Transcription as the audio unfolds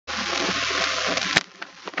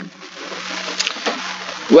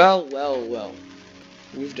Well.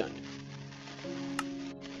 We've done it.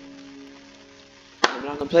 I'm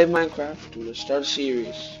not gonna play Minecraft. We're gonna start a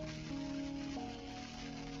series.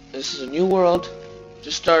 This is a new world.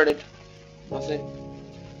 Just started. Nothing.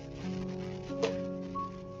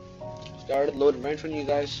 Started loading right in front of you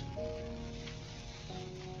guys.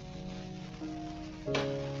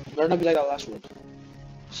 Better not be like that last one.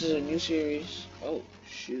 This is a new series. Oh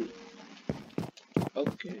shoot.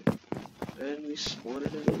 Okay. And we spawned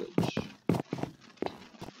in a village.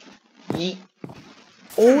 Yeet.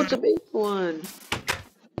 Oh, it's a big one.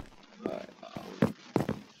 Alright,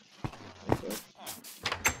 okay.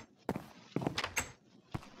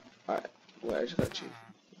 Alright, wait, I just got you.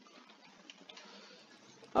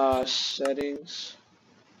 Settings.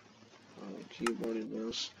 Keyboard and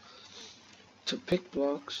mouse. To pick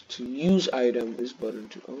blocks, to use item is button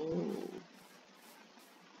to. Oh.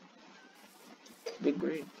 Big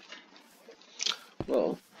brain.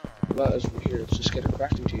 Well, that is weird. Let's just get a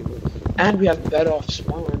crafting table. And we have bed off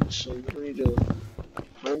spawn, so we don't need to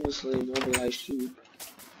harmlessly mobilize sheep.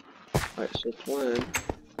 Alright, so plan.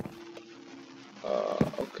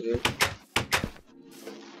 Okay.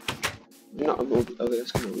 Not a mobile. Okay,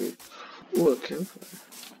 that's kind of weird. Ooh, a campfire.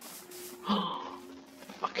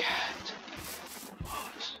 A cat.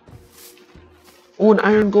 Oh, an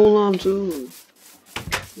iron golem too.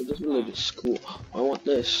 Well, this village is cool. I want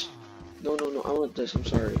this. No, I want this. I'm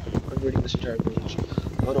sorry. I'm reading this entire page.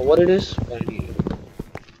 I don't know what it is, but I need it.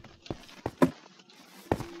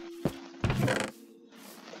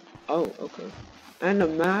 Oh, okay. And a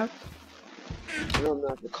map. No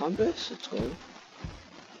map. The compass? Let's go.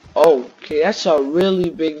 Oh, okay, that's a really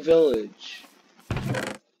big village.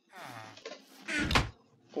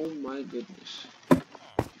 Oh my goodness.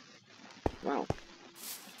 Wow.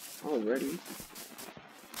 Already.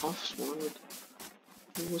 Off spawn with.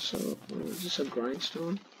 What's up? Is this a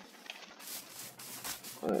grindstone?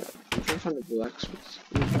 I'm trying to find a blacksmith.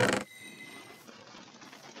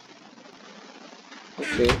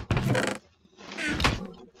 Okay.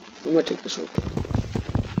 I'm gonna take this one.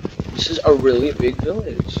 This is a really big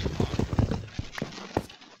village.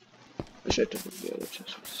 I should have taken the other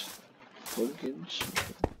chests. Pumpkins.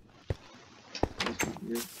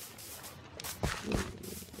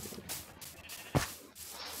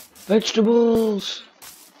 Vegetables!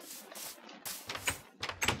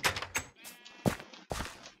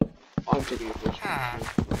 Oh, I'm taking your first one.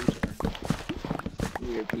 Give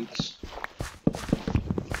me your beets.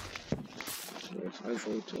 So if I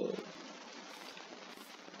go to...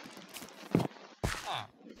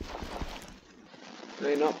 Can I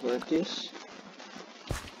not plant this?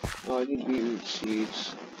 Oh, I need beetroot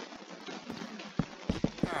seeds.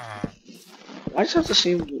 I just have the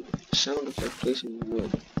same sound of like placing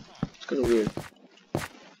wood. It's kinda weird.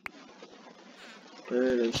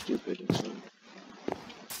 And I'm stupid and so.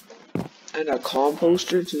 And a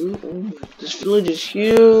composter too? Oh my, this village is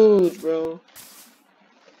huge, bro.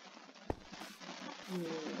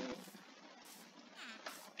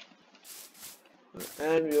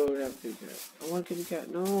 And we already have a kitty cat. I want a kitty cat,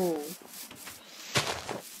 no.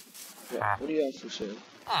 Yeah, what do you have for sale?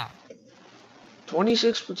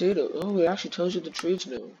 26 potatoes. Oh, it actually tells you the trades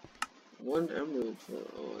now. 1 emerald for.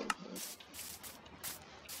 Oh, okay.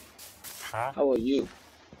 How about you?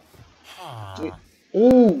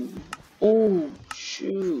 Oh,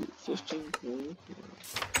 shoot. 15 coin.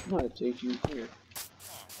 I might take you here.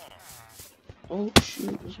 Oh,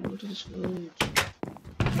 shoot. There's more to this village.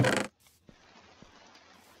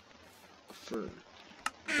 Fern.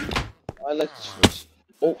 I like this first.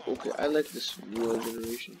 Oh, okay. I like this world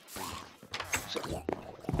generation.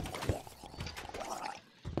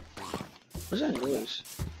 What's that noise?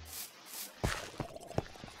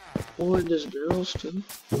 Oh, and there's barrels too.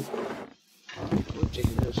 I'm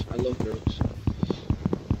taking this. I love barrels.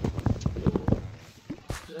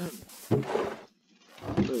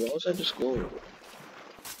 Wait, why was I just going?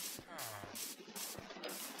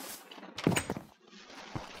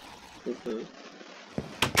 Okay.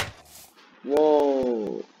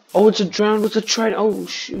 Whoa. Oh, it's a drowned with a trident. Oh,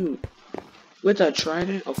 shoot. With that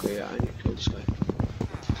trident? Okay, yeah, I need to kill this guy.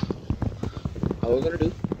 How we're gonna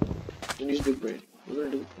do? I'm gonna use big brain. What we're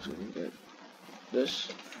gonna do is we're gonna get this.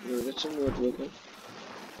 We're gonna get some wood real quick.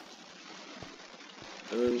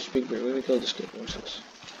 I'm gonna use big brain. We're gonna kill this kid. Watch this.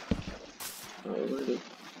 What we're gonna do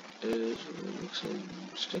is we're gonna make some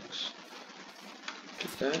sticks.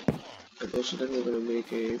 Get that. And also then we're gonna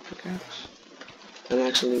make a pickaxe. And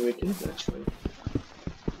actually make it, that's fine.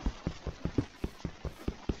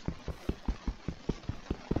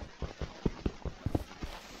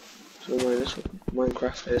 So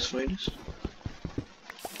Minecraft at its finest.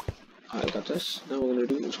 I got this. Now what we're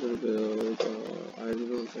gonna do is we're gonna build, I don't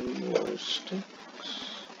know if any more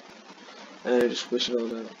sticks. And I just squish it all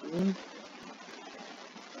that up.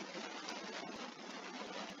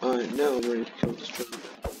 Alright, now I'm ready to kill this dragon.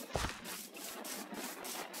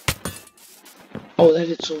 Oh, that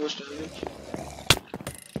did so much damage.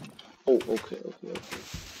 Oh, okay.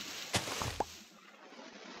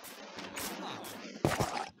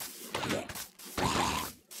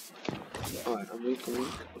 Alright, I'm weak.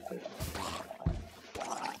 Okay.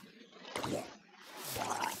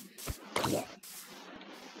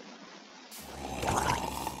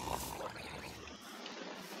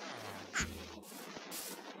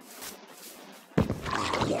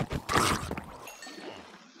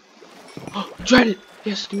 Oh, Trident!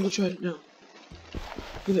 Yes, give me the Trident now.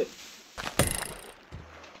 Give it.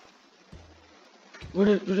 Where'd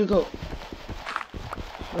it go?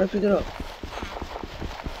 Where'd I pick it up?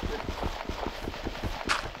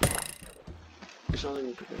 It's not letting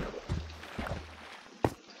me pick it up.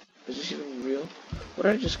 Is this even real? What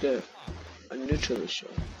did I just get? A neutralist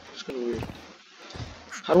shot. It's kinda weird.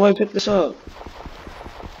 How do I pick this up?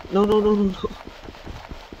 No.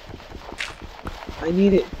 I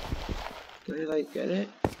need it. Can I like get it?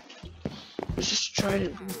 Let's just try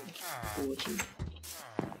it.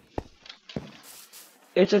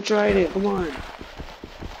 It's a trident, come on.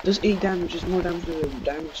 Does 8 damage, is more damage than the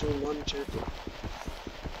damage from one champion.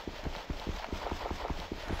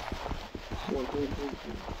 Come on.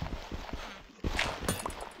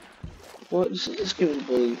 What? This game is a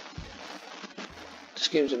bully. This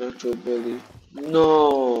game's an actual bully.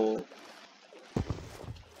 No.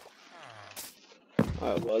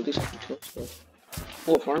 Alright, well, at least I can kill stuff.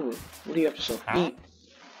 Oh, farmer. What do you have to sell? Eat.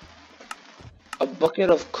 A bucket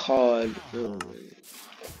of cod. Oh.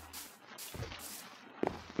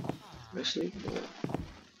 I sleep? No.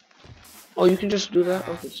 Oh, you can just do that?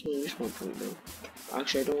 Okay, it's my respawn point now.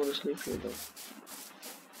 Actually, I don't want to sleep here though.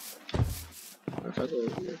 Or if I go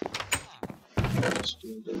over here. Let's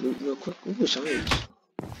do the loot real quick. Ooh, science.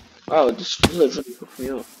 Wow, this village really hooked me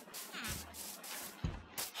up.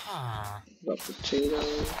 Got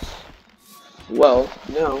potatoes. Well,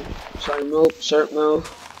 now, sorry milk, syrup milk.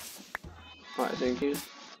 Alright, thank you.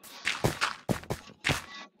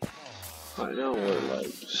 Alright, now we're like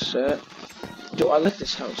set. Yo, I like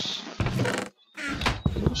this house.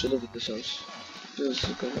 I should look at this house. This is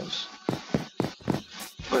a good house.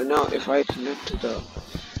 Alright, now if I connect to the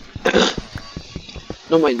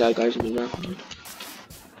don't mind that, guys, in the background.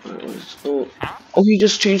 Alright, oh, he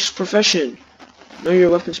just changed profession. Now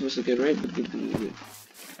you're a weaponsmith again, right? Good.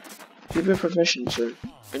 Keep your profession, sir.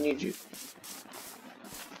 I need you.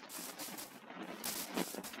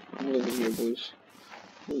 I'm living here, boys.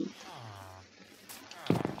 Ooh.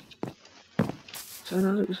 So I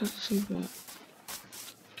don't have to say that.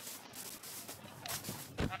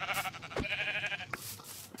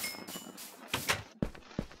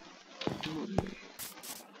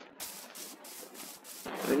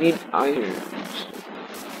 I need iron.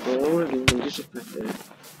 I don't want to do this effect.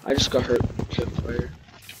 I just got hurt. Campfire.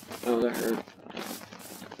 Oh, that hurt.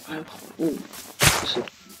 Ooh.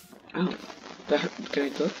 Ow. That hurt. Can I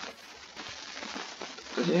cook?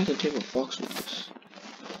 I think I can tame a fox with this.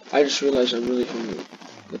 I just realized I'm really hungry.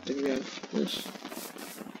 Good thing we have this.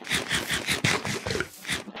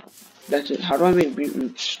 That's it. How do I make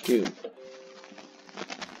beetroot stew?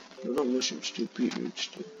 No, not mushroom stew, beetroot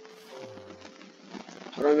stew.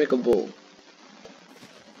 How do I make a bowl?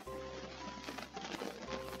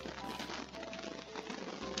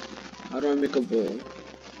 How do I make a bowl?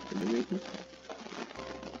 Can I make it?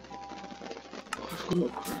 Oh, I forgot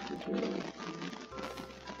about crafting table.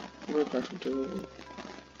 I'm gonna craft a table.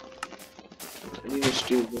 I need a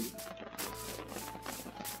stew one.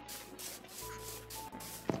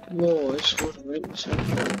 Whoa, I scored right inside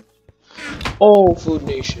of. Oh, Food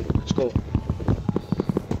Nation. Let's go.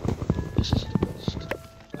 This is the best.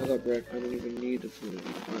 I got bread. I don't even need the food. I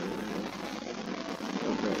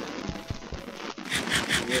got bread.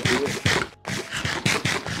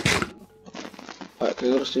 Alright, can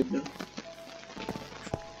I go to sleep now?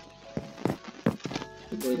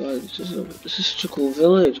 Oh my god, this is such a cool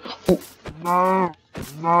village. Oh. No.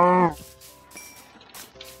 Oh,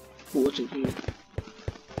 what's in here?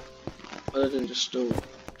 Other than just stone.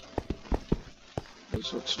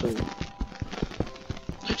 It's not stone.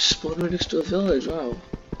 I just spawned right next to a village, wow.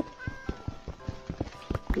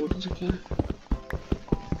 What is it?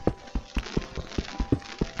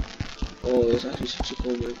 Oh, it's actually such a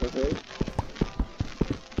cool Minecraft world.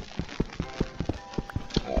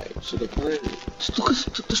 Alright, so the plan is...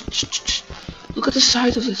 Look at the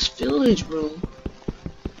size of this village, bro.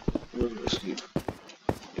 I'm gonna sleep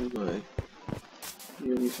in Alright.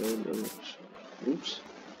 You'll be fine. Oops.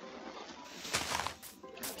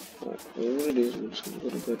 Alright, what I'm gonna do is I'm just gonna go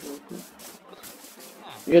to bed real quick.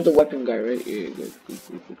 You're the weapon guy, right? Yeah, good.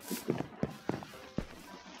 Good.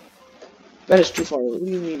 Bed is too far. What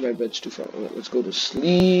do you mean my bed's too far? Alright, let's go to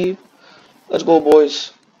sleep. Let's go,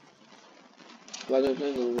 boys. Well, I'm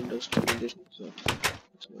playing on Windows 10 edition, so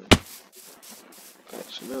that's mine. Alright,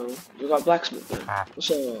 so now we got blacksmith then.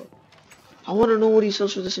 What's up? I want to know what he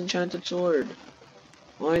sells for this enchanted sword.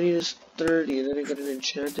 All I need is 30, and then I got an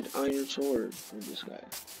enchanted iron sword from this guy.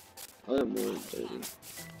 I'll have more than 30.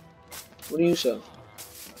 What do you sell?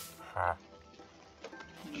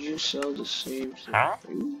 You sell the same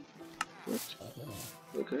thing. What?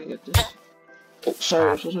 Wait, can I get this? Oh,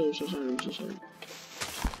 sorry, I'm so sorry.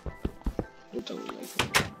 Don't tell me like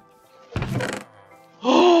that.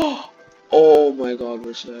 Oh my god,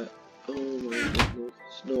 what's that? Oh my goodness,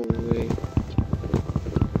 no way.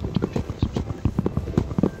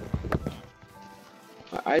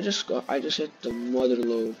 I just hit the mother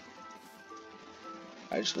load.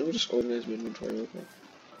 Let me just organize my inventory real quick.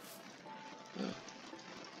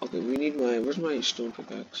 Okay, we need where's my stone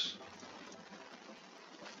pickaxe?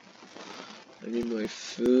 I need my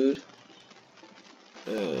food.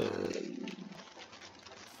 I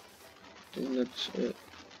think that's it.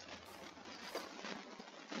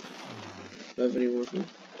 Do I have any more food?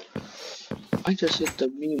 I just hit the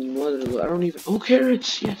mean mother load. I don't even. Oh,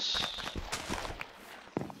 carrots! Yes!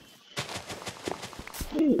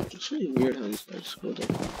 Dude, it's really weird how these guys go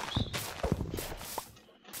down.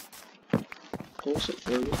 Post it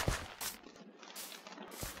for me.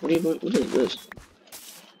 What is this?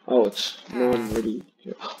 Oh, it's non-ready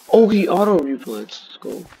here. Oh, he auto-replants. Let's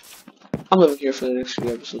go. I'm living here for the next few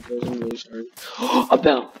episodes, guys. I'm really sorry. A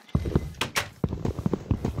bell!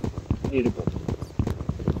 I need a bell.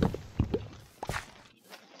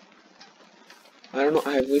 I don't know,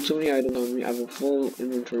 I have way too many items on me. I have a full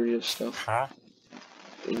inventory of stuff.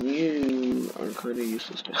 And you are kinda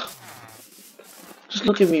useless now. Just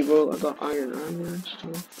look at me, bro. I got iron armor and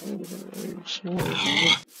stuff. I got iron sword.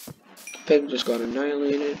 Peg just got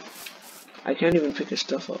annihilated. I can't even pick his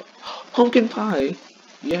stuff up. Pumpkin pie!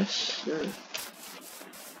 Yes, sir.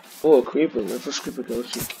 Oh, a creeper. My first creeper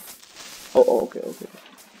goes to. Oh, okay.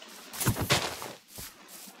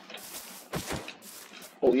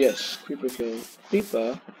 Oh, yes. Creeper kill.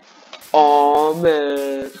 Creeper? Oh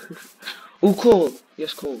man. Ooh, coal.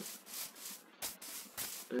 Yes, coal.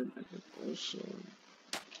 And I can also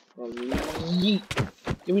probably yeet.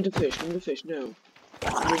 Give me the fish now.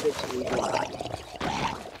 You're dead too.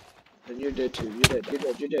 And you're dead too.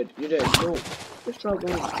 You're dead. No. Just drop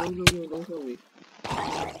down. No, don't kill me.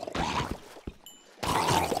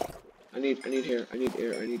 I need air. I need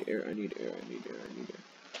air.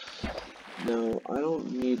 No, I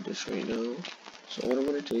don't need this right now. So what I'm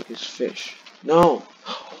gonna take is fish. No!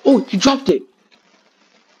 Oh, he dropped it!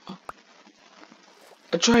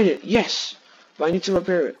 I tried it, yes! But I need to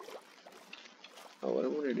repair it. Oh, what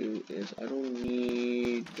I'm gonna do is I don't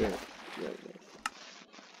need dirt right now.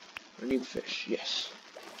 I need fish, yes.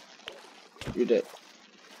 You're dead.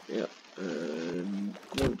 Yeah. And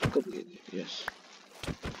come on, pick up again. Yes.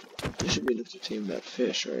 This should be enough to tame that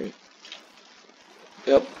fish, right?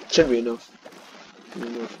 Yep, should be enough. Give me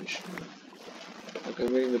more fish. Okay,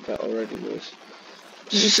 I'm getting the pet already, boys.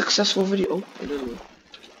 This is a successful video. Oh, another one.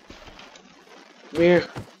 Come here.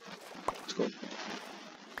 Let's go.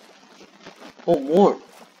 Oh, more.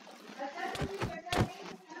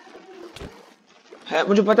 है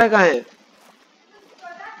मुझे पता कहाँ है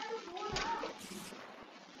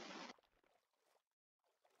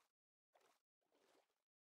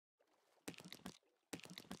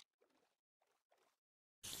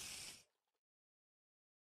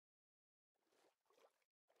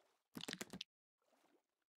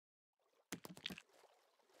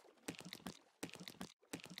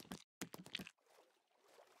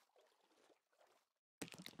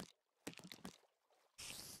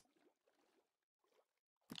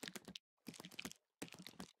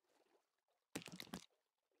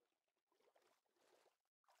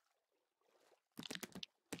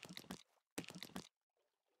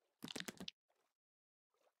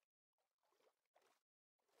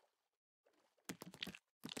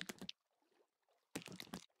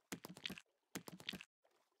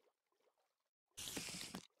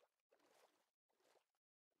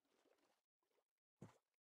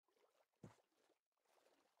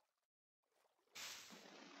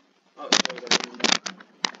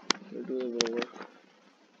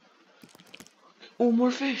Oh, oh,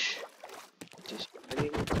 more fish. Just, I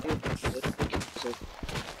need more fish.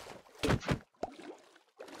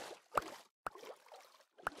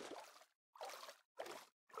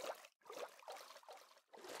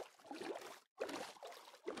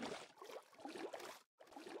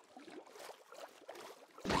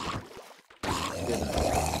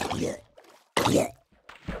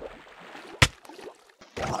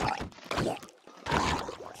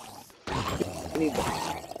 I need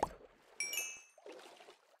that.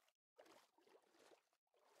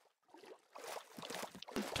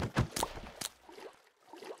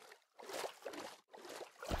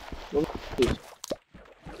 No, please.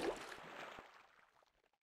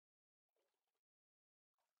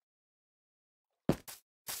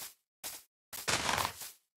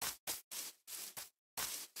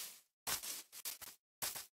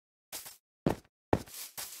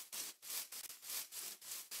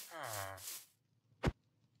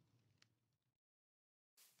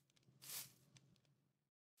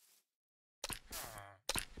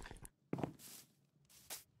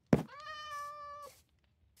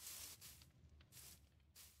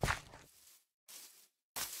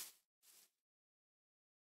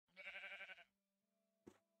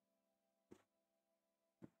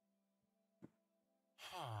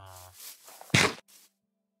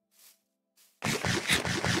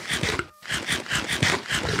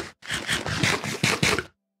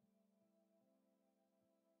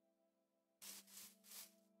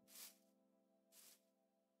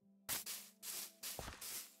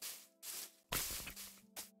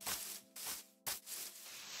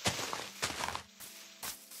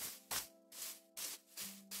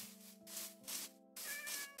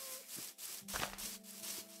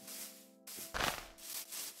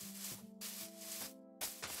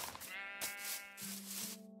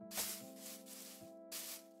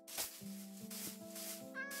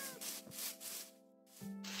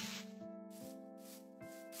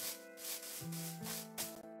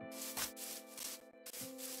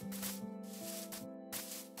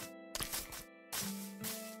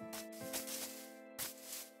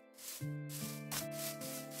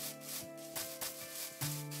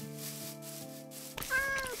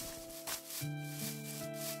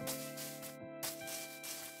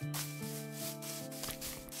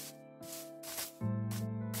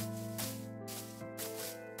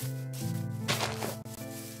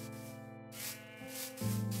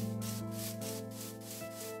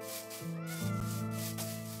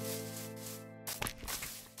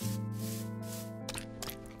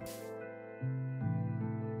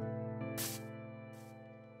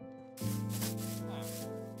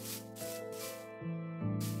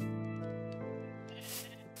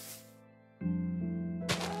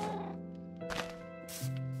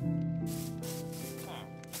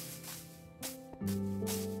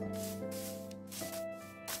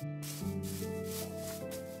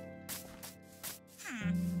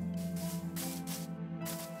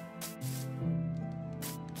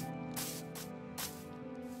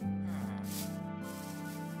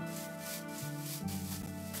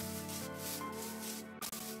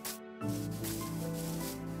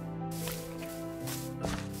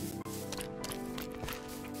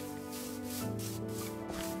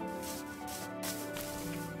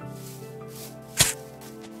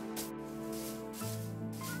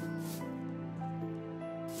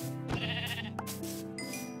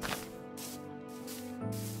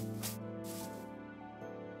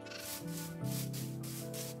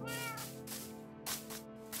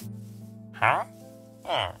 Huh?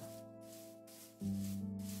 Oh.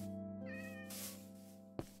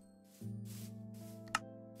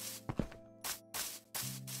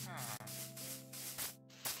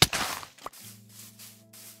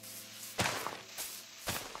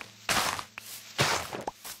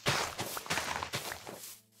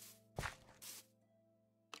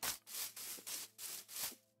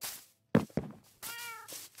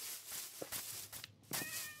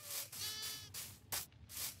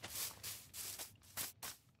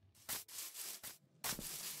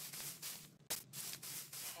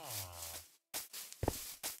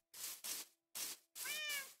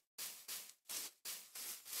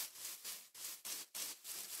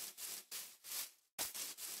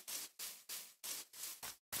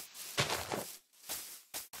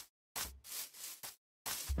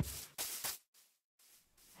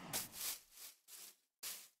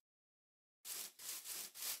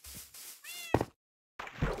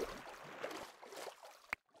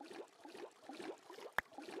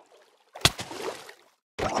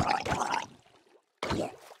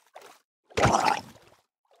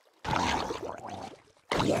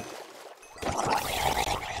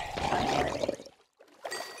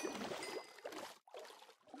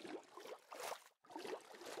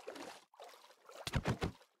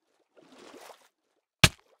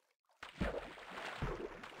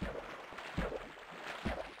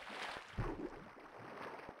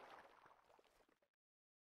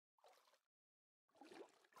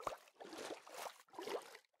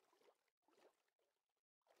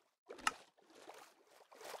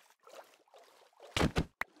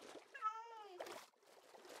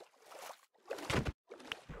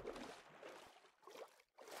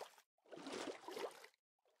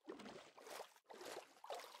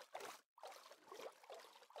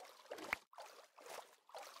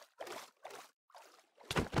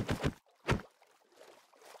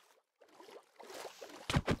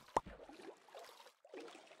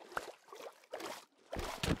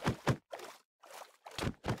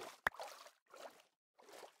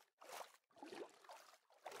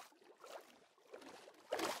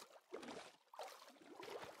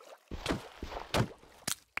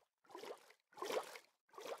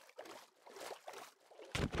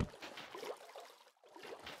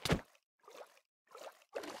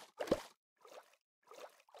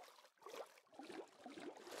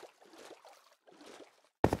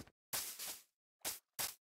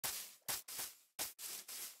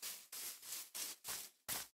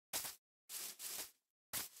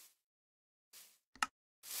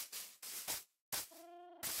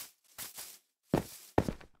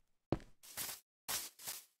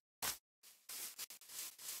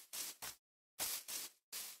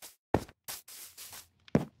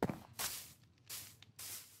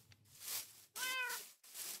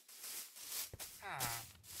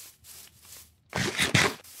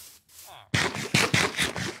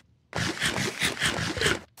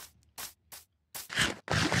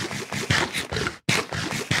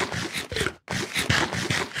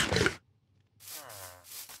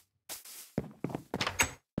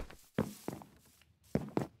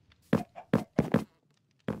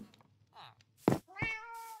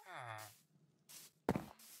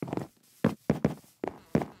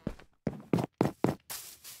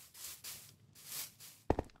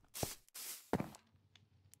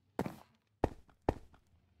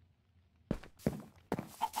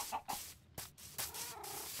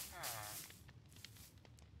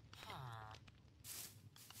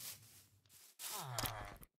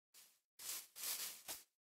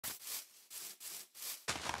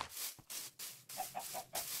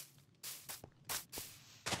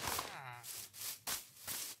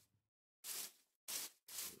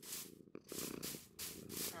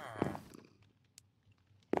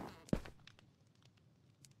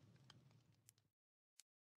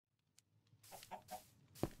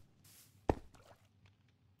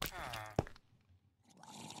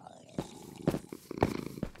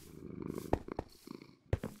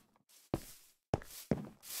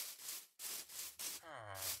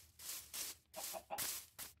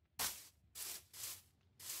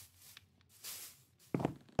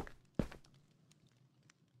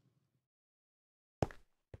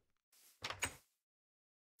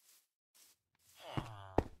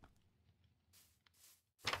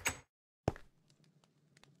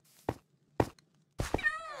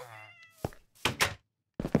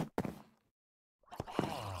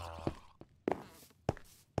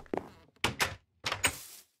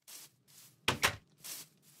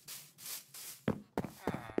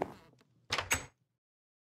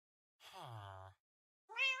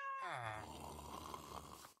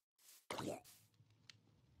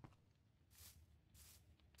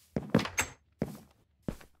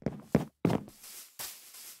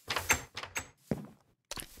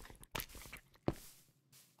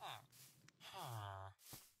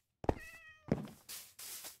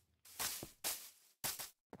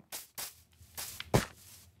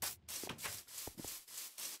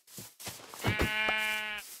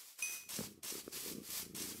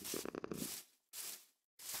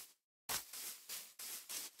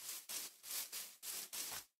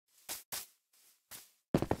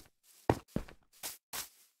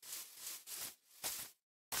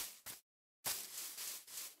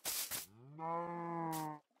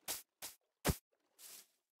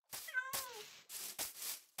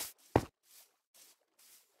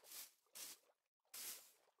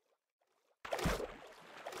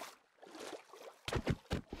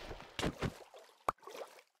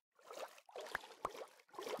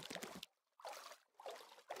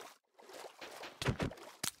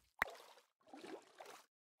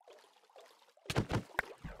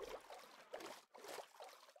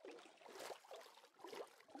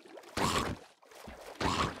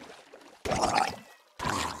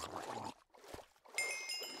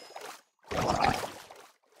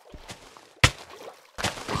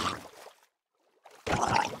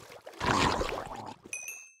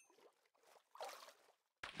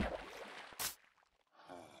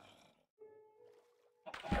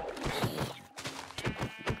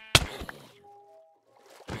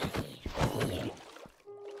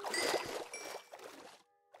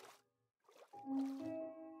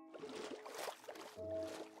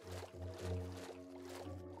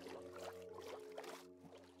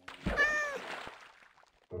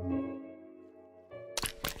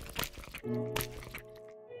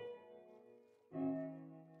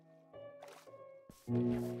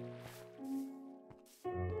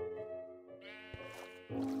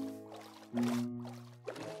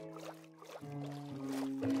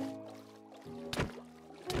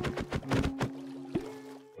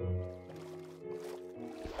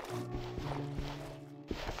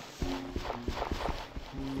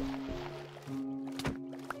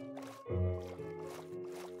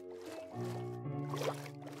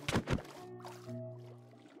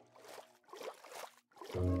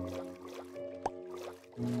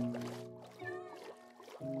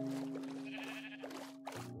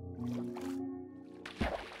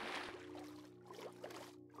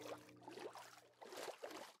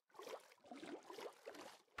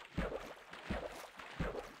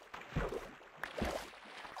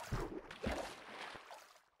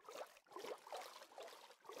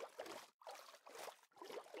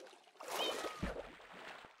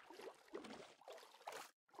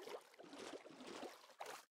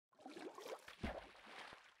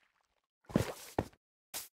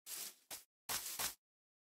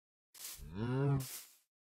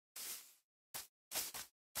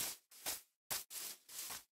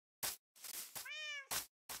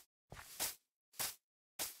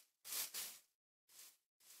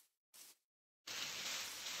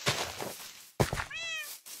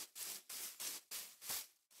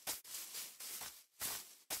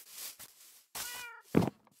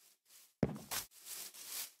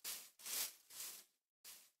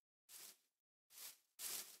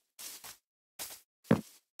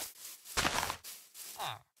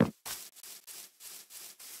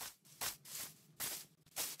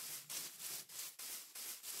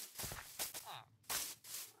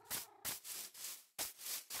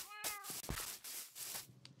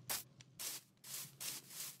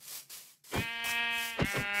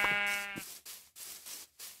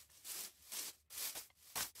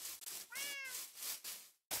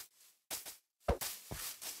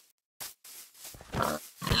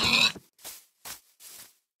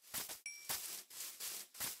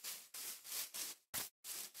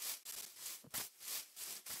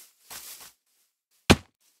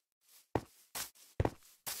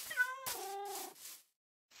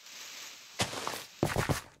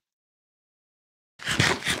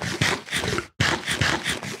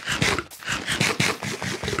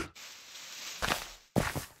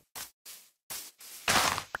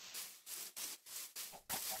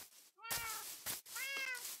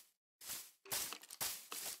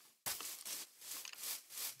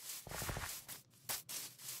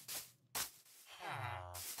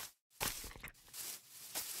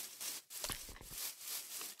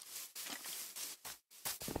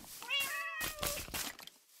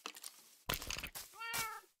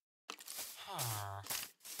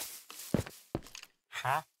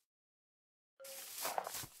 Huh?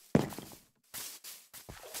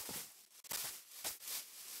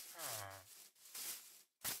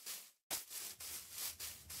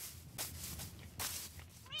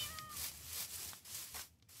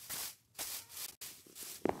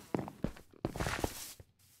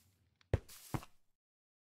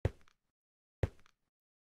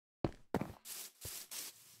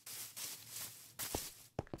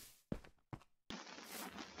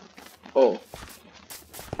 Oh,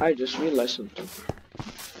 I just realized something.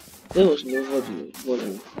 There was no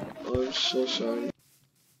volume. I'm so sorry.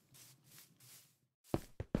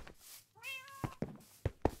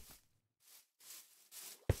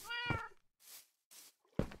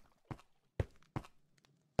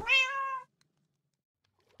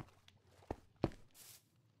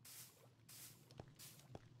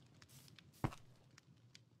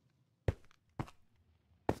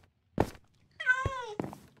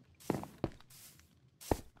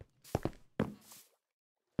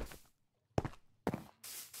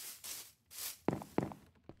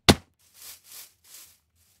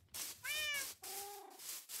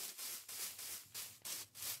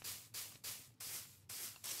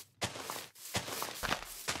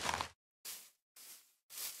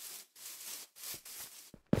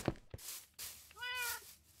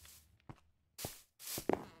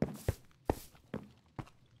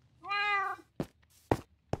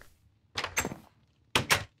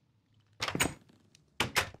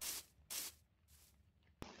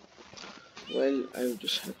 Well, I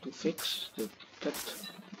just have to fix the cat.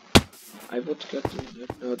 I put cat in there.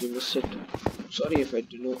 Now they must sit. Sorry if I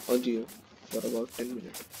do no audio for about 10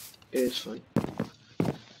 minutes. It is fun.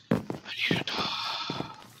 I need a dog.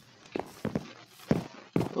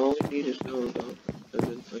 All I need is now a dog. And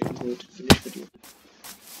then I'm going to finish video.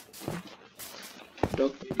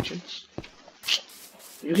 Dog patience.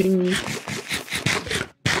 Are you kidding me?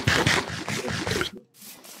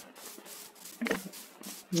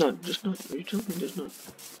 No, just not. Are you telling me there's not?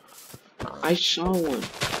 I saw one.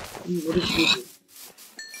 What did you do?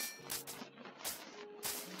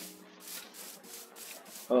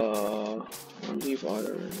 I'll leave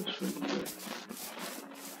order in this one.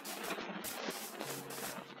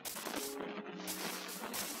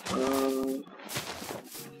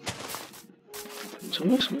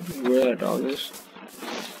 Someone's moving where that dog is.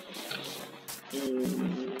 I'm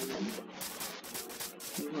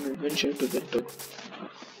on an adventure to get to.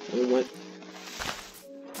 Oh, what?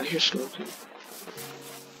 I hear skeleton.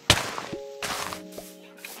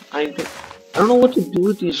 I don't know what to do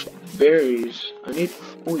with these berries. I need.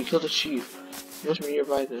 Oh, you killed a sheep. You must be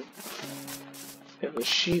nearby then. If a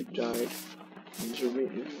sheep died, then you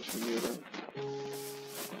must be nearby.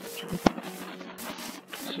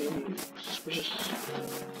 See any suspicious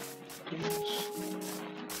things?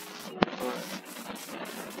 Alright.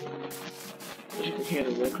 As you can hear the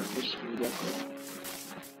Minecraft music in the background.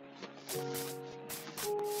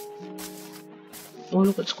 Oh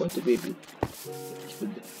look, it's quite the baby.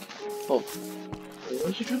 Oh. Wait,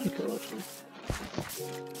 where's he trying to kill us from?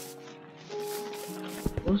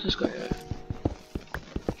 Where's this guy at?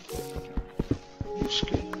 You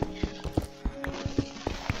scared me.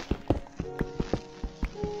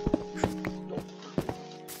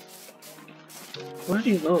 Where do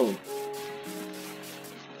you go?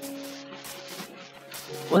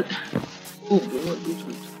 What? Oh, we want boots.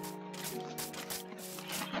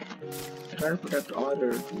 I try to protect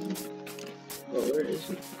Otter. But where is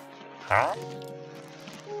he? Huh?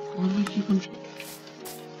 Why do we keep him?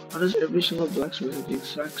 How does every single blacksmith have the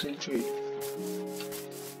exact same trade?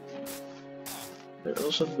 And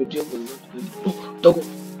also video will not be. Oh, Doggo!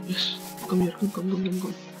 Yes! Come here,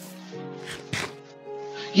 come.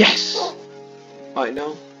 Yes! Alright,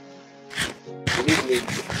 now. Leave me.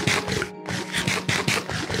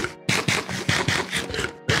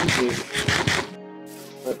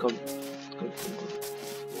 Alright, come.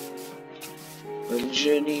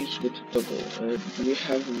 Journeys with Doggo. Do we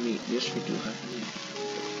have meat? Yes, we do have meat.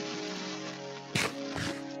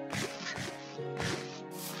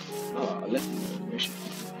 Let me know.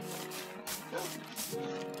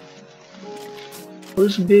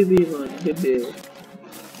 Where's baby, man? Baby.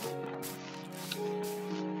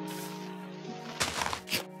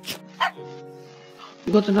 We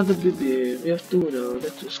got another baby. We have two now.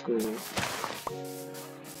 Let's just go.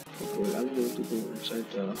 Okay, I'm going to go inside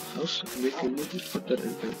the house and make a move. Just put that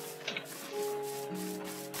in there.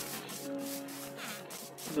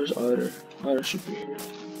 Where's Otter? Otter should be here.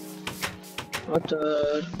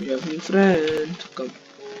 Otter, we have a new friend. Come.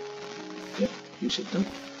 Yeah, you sit down.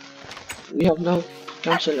 We have now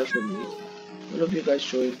cancelled a family. I hope you guys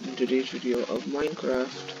enjoyed in today's video of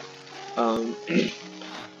Minecraft. Want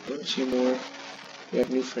to see more? We have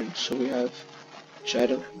new friends. So we have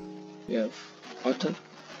Shadow, we have Otter,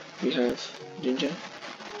 we have Ginger,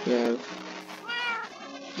 we have.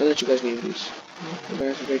 I'll let you guys name these. You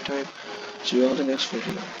guys have a great time. See you all in the next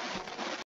video.